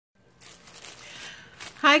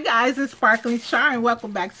Hi guys, it's Sparkling Shine.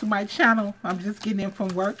 Welcome back to my channel. I'm just getting in from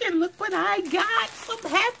work and look what I got. Some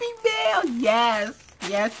Happy Mail. Yes,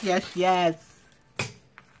 yes, yes, yes.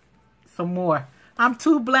 Some more. I'm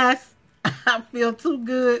too blessed. I feel too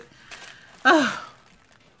good.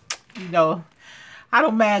 You know, I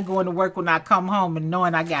don't mind going to work when I come home and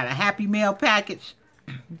knowing I got a Happy Mail package.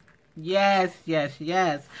 Yes, yes,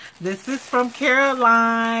 yes. This is from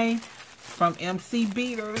Caroline from MC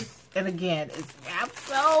Beaders. And again, it's wrapped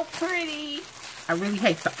so pretty. I really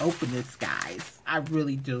hate to open this, guys. I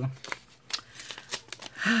really do.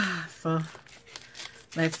 So,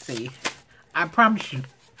 let's see. I promise you,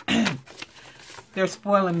 they're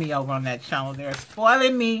spoiling me over on that channel. They're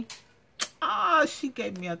spoiling me. Oh, she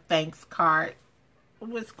gave me a thanks card. It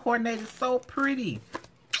was coordinated so pretty.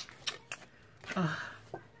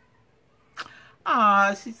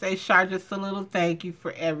 Oh, she says, Shar, just a little thank you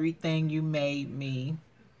for everything you made me.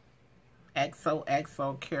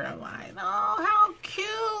 XOXO Caroline. Oh, how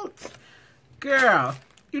cute. Girl,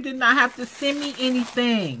 you did not have to send me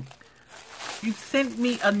anything. You sent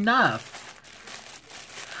me enough.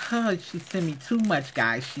 Oh, she sent me too much,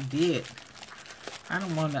 guys. She did. I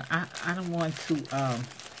don't want to, I don't want to,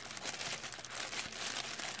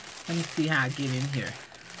 let me see how I get in here.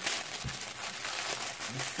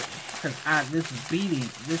 Because this is beading.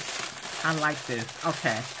 I like this.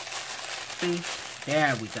 Okay. See?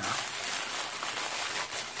 There we go.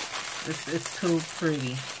 This is too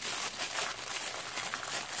pretty.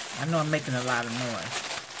 I know I'm making a lot of noise.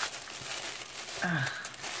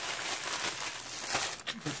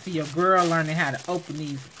 But see, your girl learning how to open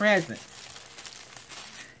these presents.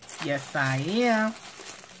 Yes, I am.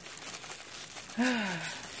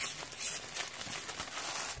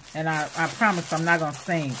 And I promise I'm not going to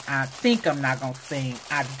sing. I think I'm not going to sing.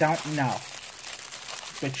 I don't know.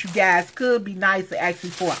 But you guys could be nice to ask me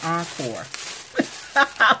for an encore.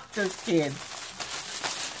 I'm just kidding.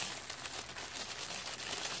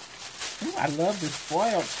 Ooh, I love this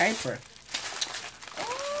foil paper.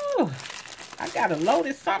 Ooh, I got a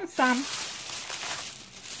loaded something.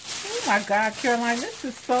 Oh my God, Caroline, this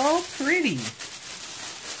is so pretty.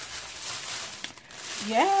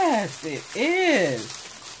 Yes, it is.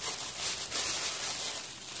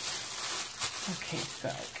 Okay, so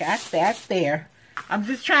got that there. I'm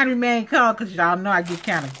just trying to remain calm because y'all know I get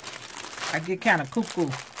kind of cuckoo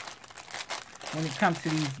when it comes to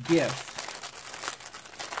these gifts.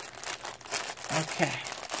 Okay.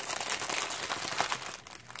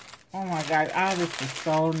 Oh my God, all this is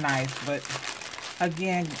so nice. But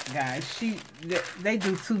again, guys, they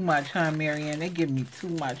do too much, huh, Marianne? They give me too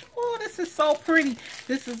much. Oh, this is so pretty.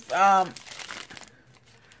 This is a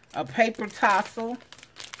paper tassel.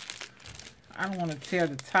 I don't want to tear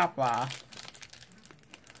the top off.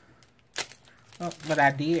 Oh, but I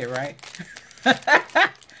did, right?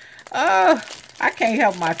 Oh, I can't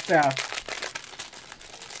help myself.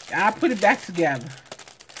 I'll put it back together.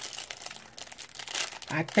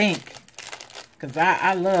 I think. Because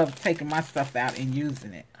I love taking my stuff out and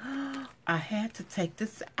using it. I had to take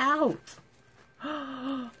this out.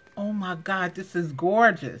 Oh my God, this is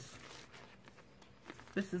gorgeous.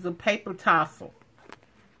 This is a paper tassel.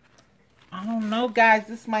 I don't know, guys.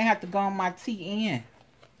 This might have to go on my TN.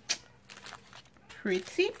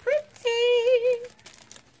 Pretty, pretty.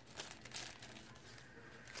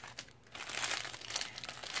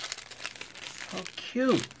 So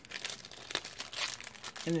cute.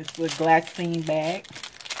 In this little glassine bag.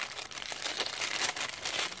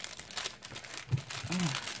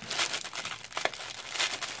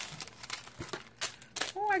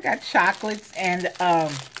 Oh, I got chocolates and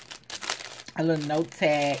a little note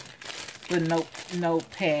tag, little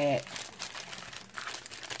notepad.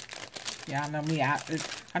 Y'all know me. I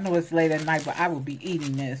know it's late at night, but I will be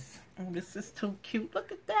eating this. Oh, this is too cute. Look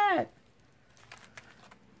at that.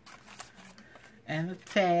 And a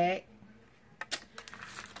tag.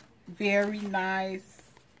 Very nice.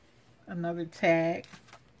 Another tag.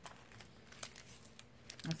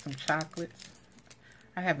 And some chocolates.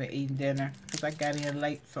 I haven't eaten dinner because I got in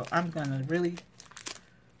late, so I'm going to really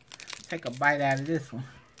take a bite out of this one.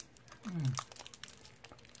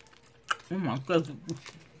 Oh my goodness.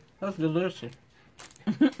 That's delicious.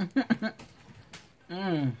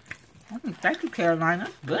 Thank you, Caroline.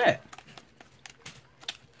 That's good.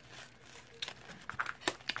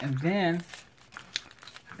 And then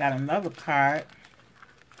I got another card.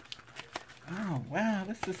 Oh wow,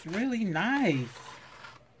 this is really nice.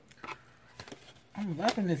 I'm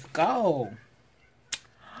loving this gold.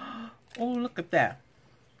 Oh, look at that.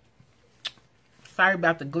 Sorry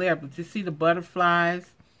about the glare, but you see the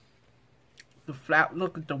butterflies? The flap,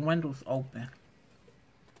 look at the windows open.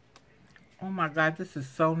 Oh my God, this is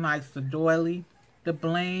so nice. The doily, the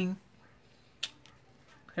bling.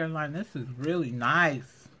 Caroline, this is really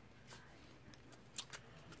nice.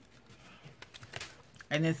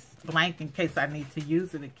 And it's blank in case I need to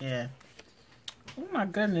use it again. Oh my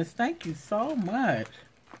goodness, thank you so much.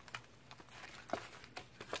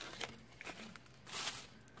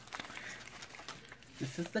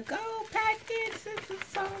 This is the gold package. This is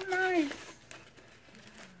so nice.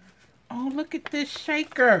 Oh, look at this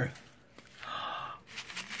shaker.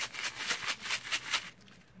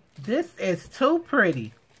 This is too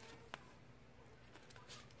pretty.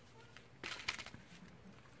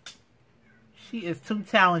 She is too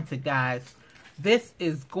talented, guys. This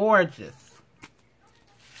is gorgeous.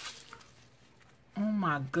 Oh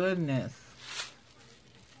my goodness.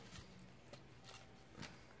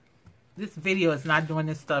 This video is not doing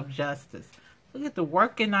this stuff justice. Look at the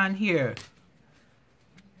working on here.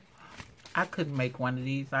 I couldn't make one of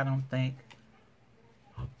these, I don't think.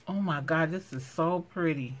 Oh my God, this is so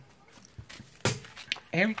pretty.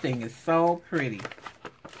 Everything is so pretty.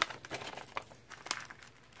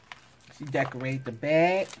 She decorated the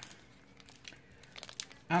bag.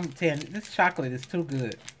 I'm telling you, this chocolate is too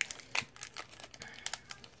good.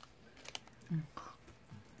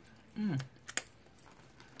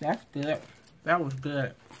 That's good. That was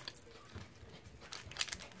good.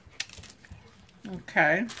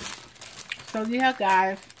 Okay. So yeah,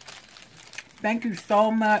 guys. Thank you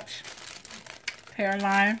so much,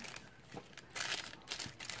 Caroline.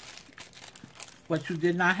 But you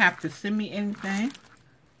did not have to send me anything.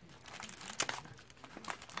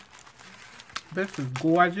 This is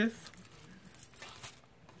gorgeous.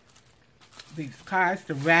 These cards,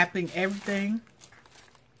 the wrapping, everything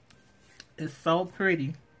is so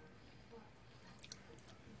pretty.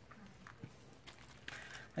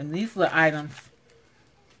 And these little items,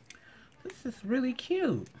 this is really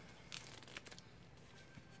cute.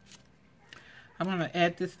 I'm going to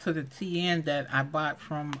add this to the TN that I bought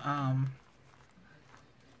from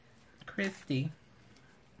Christy.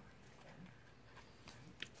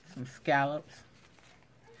 Some scallops.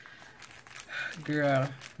 Girl,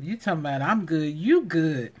 you talking about I'm good, you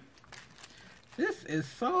good. This is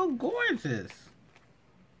so gorgeous.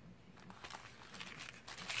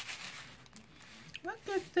 Look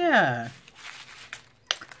at that.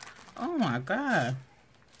 Oh my God.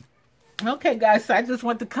 Okay, guys, so I just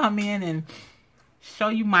want to come in and show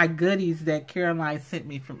you my goodies that Caroline sent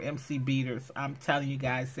me from MC Beaders. I'm telling you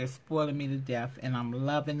guys, they're spoiling me to death, and I'm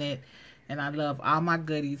loving it. And I love all my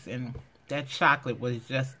goodies, and that chocolate was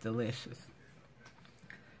just delicious.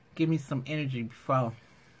 Give me some energy before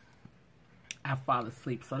I fall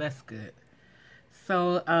asleep, so that's good.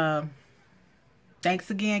 So, thanks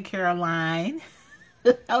again, Caroline.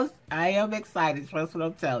 I am excited, trust what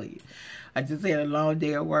I'm telling you. I just had a long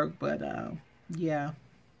day at work, but yeah.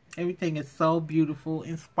 Everything is so beautiful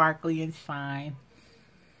and sparkly and shine.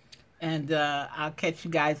 And I'll catch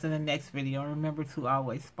you guys in the next video. Remember to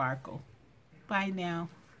always sparkle. Bye now.